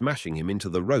immediately smashing him into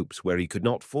the ropes where he could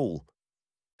not fall.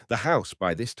 The house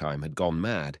by this time had gone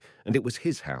mad, and it was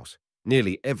his house,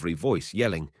 nearly every voice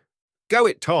yelling, "Go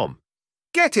it, Tom!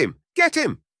 Get him! Get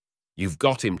him! You've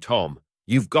got him, Tom!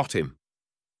 You've got him!"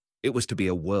 It was to be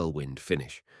a whirlwind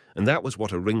finish, and that was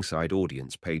what a ringside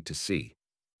audience paid to see.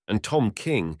 And Tom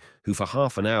King, who for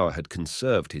half an hour had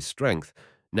conserved his strength,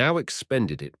 now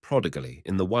expended it prodigally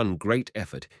in the one great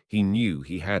effort he knew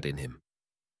he had in him.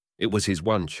 It was his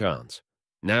one chance,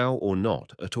 now or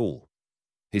not at all.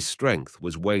 His strength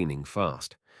was waning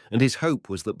fast, and his hope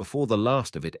was that before the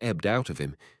last of it ebbed out of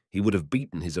him, he would have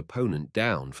beaten his opponent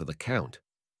down for the count.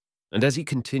 And as he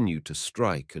continued to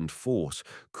strike and force,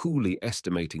 coolly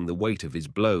estimating the weight of his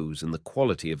blows and the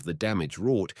quality of the damage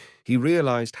wrought, he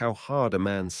realized how hard a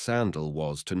man's Sandal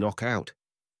was to knock out.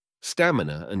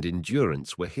 Stamina and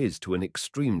endurance were his to an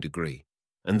extreme degree,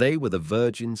 and they were the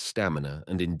virgin stamina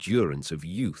and endurance of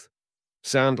youth.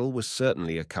 Sandal was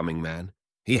certainly a coming man.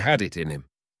 He had it in him.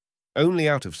 Only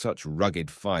out of such rugged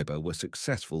fibre were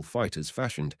successful fighters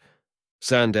fashioned.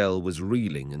 Sandel was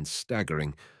reeling and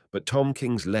staggering, but Tom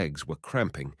King's legs were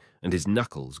cramping and his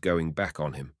knuckles going back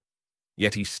on him.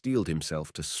 Yet he steeled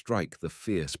himself to strike the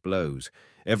fierce blows,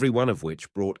 every one of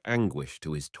which brought anguish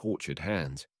to his tortured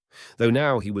hands. Though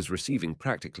now he was receiving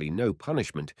practically no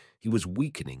punishment, he was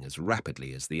weakening as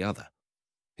rapidly as the other.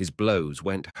 His blows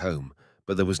went home,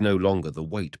 but there was no longer the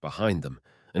weight behind them,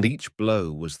 and each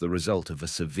blow was the result of a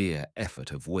severe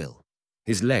effort of will.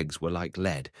 His legs were like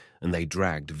lead, and they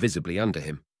dragged visibly under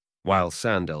him, while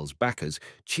Sandel's backers,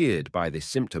 cheered by this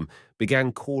symptom,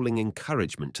 began calling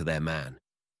encouragement to their man.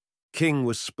 King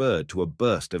was spurred to a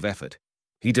burst of effort.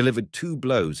 He delivered 2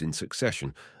 blows in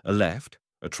succession, a left,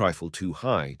 a trifle too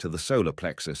high, to the solar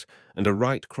plexus, and a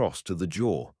right cross to the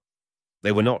jaw.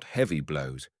 They were not heavy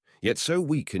blows, yet so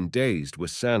weak and dazed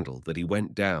was Sandal that he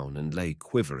went down and lay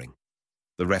quivering.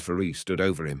 The referee stood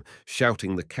over him,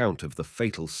 shouting the count of the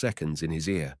fatal seconds in his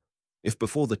ear. If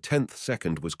before the 10th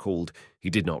second was called, he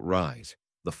did not rise,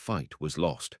 the fight was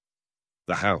lost.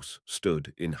 The house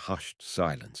stood in hushed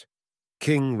silence.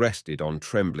 King rested on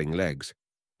trembling legs.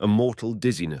 A mortal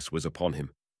dizziness was upon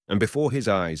him, and before his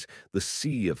eyes the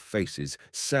sea of faces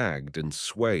sagged and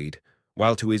swayed,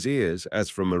 while to his ears, as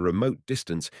from a remote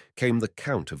distance, came the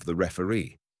count of the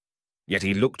referee. Yet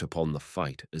he looked upon the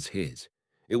fight as his.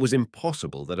 It was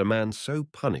impossible that a man so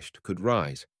punished could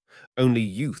rise. Only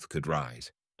youth could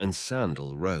rise, and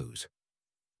Sandal rose.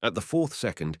 At the 4th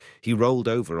second, he rolled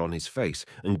over on his face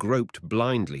and groped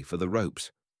blindly for the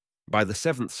ropes. By the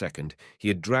 7th second, he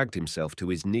had dragged himself to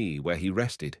his knee where he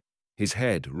rested, his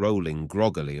head rolling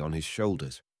groggily on his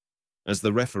shoulders. As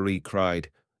the referee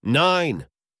cried, "9!"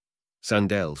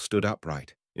 Sandel stood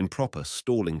upright, in proper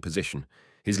stalling position,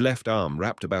 his left arm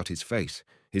wrapped about his face,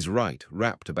 his right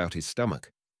wrapped about his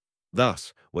stomach.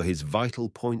 Thus were his vital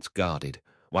points guarded,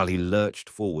 while he lurched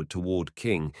forward toward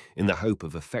King in the hope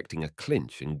of effecting a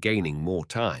clinch and gaining more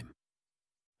time.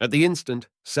 At the instant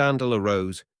Sandal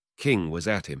arose, King was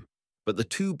at him, but the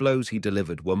 2 blows he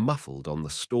delivered were muffled on the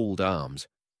stalled arms.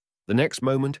 The next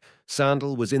moment,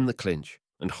 Sandal was in the clinch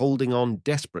and holding on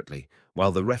desperately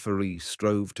while the referee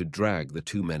strove to drag the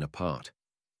 2 men apart.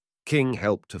 King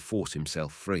helped to force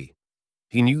himself free.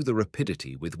 He knew the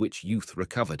rapidity with which youth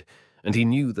recovered, and he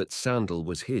knew that Sandal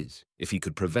was his if he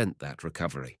could prevent that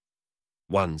recovery.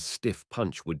 One stiff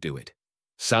punch would do it.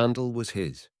 Sandal was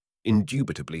his,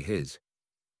 indubitably his.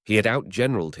 He had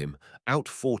outgeneraled him,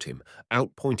 outfought him,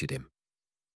 outpointed him.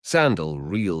 Sandal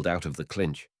reeled out of the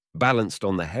clinch, balanced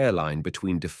on the hairline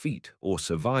between defeat or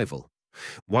survival.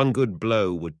 One good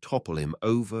blow would topple him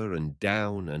over and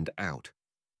down and out.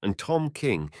 And Tom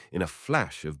King, in a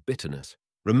flash of bitterness,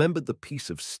 remembered the piece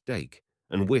of steak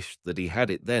and wished that he had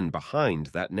it then behind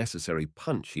that necessary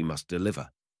punch he must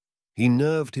deliver. He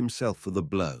nerved himself for the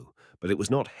blow, but it was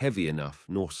not heavy enough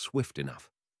nor swift enough.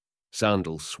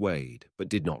 Sandal swayed, but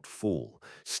did not fall,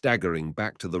 staggering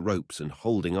back to the ropes and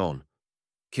holding on.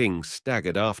 King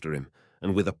staggered after him,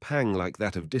 and with a pang like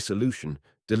that of dissolution,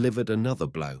 delivered another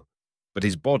blow. But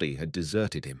his body had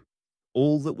deserted him.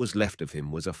 All that was left of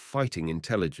him was a fighting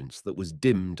intelligence that was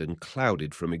dimmed and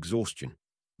clouded from exhaustion.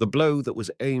 The blow that was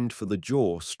aimed for the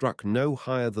jaw struck no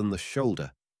higher than the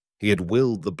shoulder. He had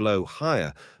willed the blow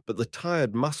higher, but the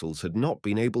tired muscles had not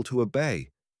been able to obey.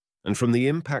 And from the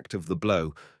impact of the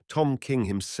blow, Tom King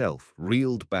himself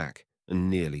reeled back and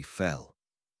nearly fell.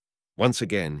 Once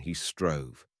again he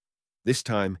strove. This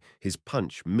time his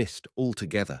punch missed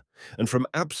altogether, and from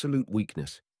absolute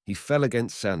weakness he fell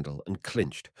against Sandal and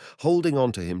clinched, holding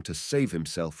on to him to save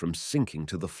himself from sinking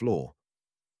to the floor.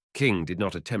 King did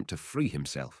not attempt to free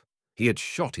himself. He had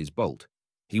shot his bolt.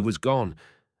 He was gone,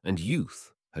 and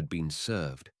youth had been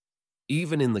served.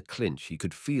 Even in the clinch he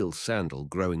could feel Sandal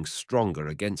growing stronger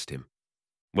against him.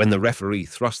 When the referee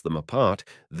thrust them apart,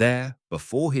 there,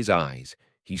 before his eyes,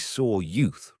 he saw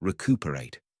youth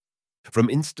recuperate. From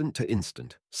instant to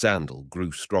instant, Sandal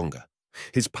grew stronger.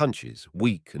 His punches,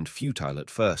 weak and futile at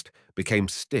first, became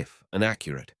stiff and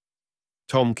accurate.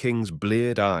 Tom King's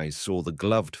bleared eyes saw the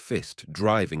gloved fist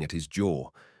driving at his jaw,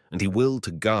 and he willed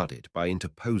to guard it by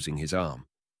interposing his arm.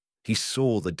 He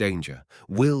saw the danger,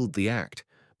 willed the act,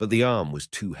 but the arm was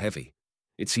too heavy.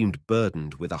 It seemed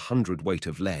burdened with 100 weight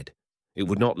of lead. It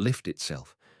would not lift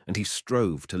itself, and he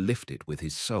strove to lift it with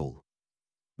his soul.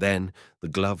 Then the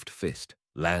gloved fist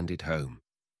landed home.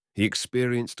 He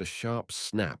experienced a sharp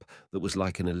snap that was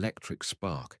like an electric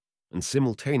spark, and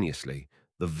simultaneously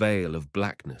the veil of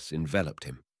blackness enveloped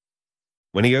him.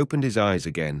 When he opened his eyes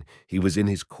again, he was in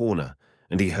his corner,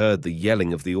 and he heard the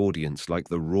yelling of the audience like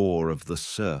the roar of the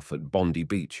surf at Bondi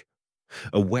Beach.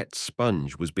 A wet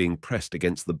sponge was being pressed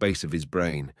against the base of his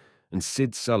brain, and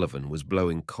Sid Sullivan was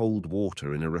blowing cold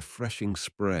water in a refreshing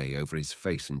spray over his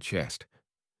face and chest.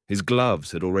 His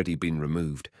gloves had already been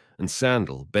removed, and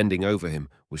Sandal, bending over him,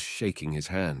 was shaking his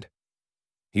hand.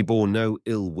 He bore no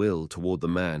ill will toward the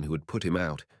man who had put him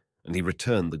out, and he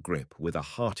returned the grip with a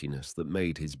heartiness that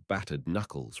made his battered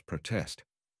knuckles protest.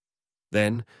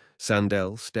 Then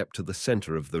Sandel stepped to the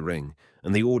center of the ring,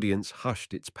 and the audience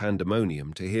hushed its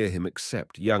pandemonium to hear him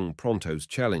accept young Pronto's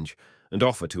challenge and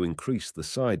offer to increase the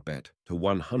side bet to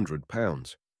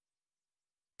 £100.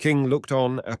 King looked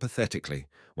on apathetically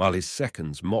while his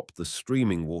seconds mopped the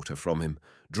streaming water from him,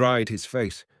 dried his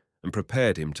face, and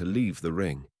prepared him to leave the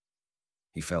ring.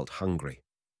 He felt hungry.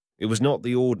 It was not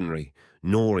the ordinary,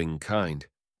 gnawing kind,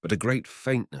 but a great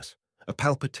faintness, a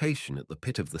palpitation at the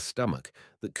pit of the stomach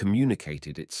that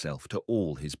communicated itself to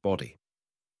all his body.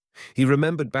 He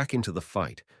remembered back into the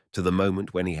fight, to the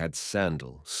moment when he had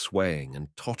Sandal swaying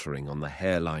and tottering on the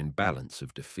hairline balance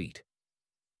of defeat.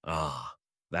 Ah,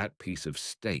 that piece of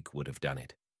steak would have done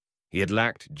it. He had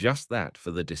lacked just that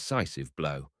for the decisive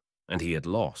blow, and he had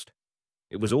lost.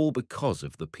 It was all because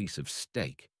of the piece of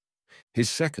steak. His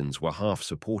seconds were half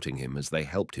supporting him as they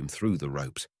helped him through the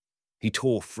ropes. He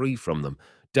tore free from them,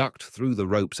 ducked through the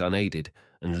ropes unaided,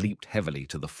 and leaped heavily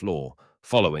to the floor,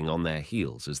 following on their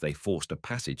heels as they forced a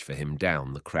passage for him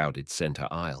down the crowded center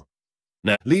aisle.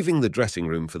 Now, leaving the dressing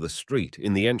room for the street,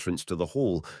 in the entrance to the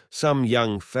hall, some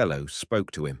young fellow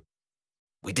spoke to him.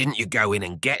 "Why didn't you go in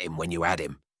and get him when you had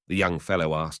him?" the young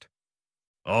fellow asked.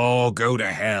 "Oh, go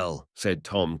to hell," said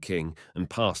Tom King, and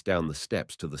passed down the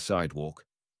steps to the sidewalk.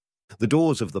 The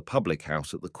doors of the public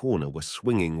house at the corner were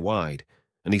swinging wide,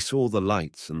 and he saw the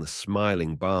lights and the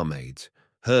smiling barmaids,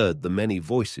 heard the many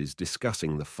voices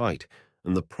discussing the fight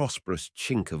and the prosperous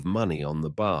chink of money on the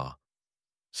bar.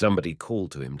 Somebody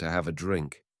called to him to have a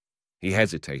drink. He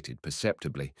hesitated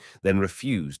perceptibly, then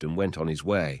refused and went on his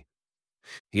way.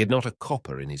 He had not a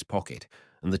copper in his pocket,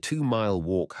 and the 2-mile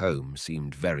walk home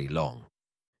seemed very long.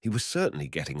 He was certainly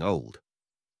getting old.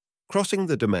 Crossing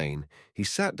the domain, he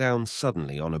sat down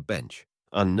suddenly on a bench,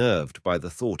 unnerved by the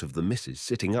thought of the missus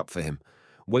sitting up for him,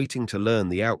 waiting to learn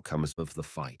the outcomes of the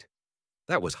fight.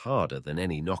 That was harder than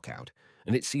any knockout,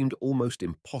 and it seemed almost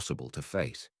impossible to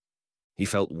face. He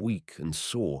felt weak and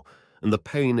sore, and the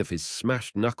pain of his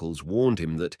smashed knuckles warned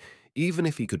him that even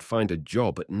if he could find a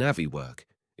job at navvy work,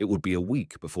 it would be a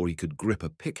week before he could grip a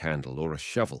pick handle or a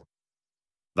shovel.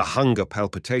 The hunger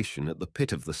palpitation at the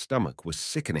pit of the stomach was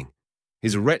sickening.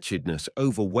 His wretchedness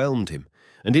overwhelmed him,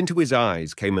 and into his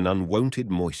eyes came an unwonted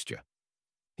moisture.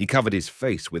 He covered his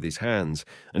face with his hands,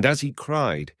 and as he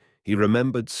cried, he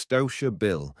remembered Stowshire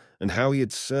Bill and how he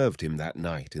had served him that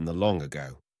night in the long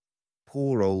ago.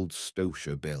 Poor old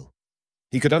Stowshire Bill.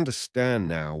 He could understand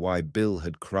now why Bill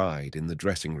had cried in the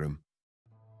dressing room.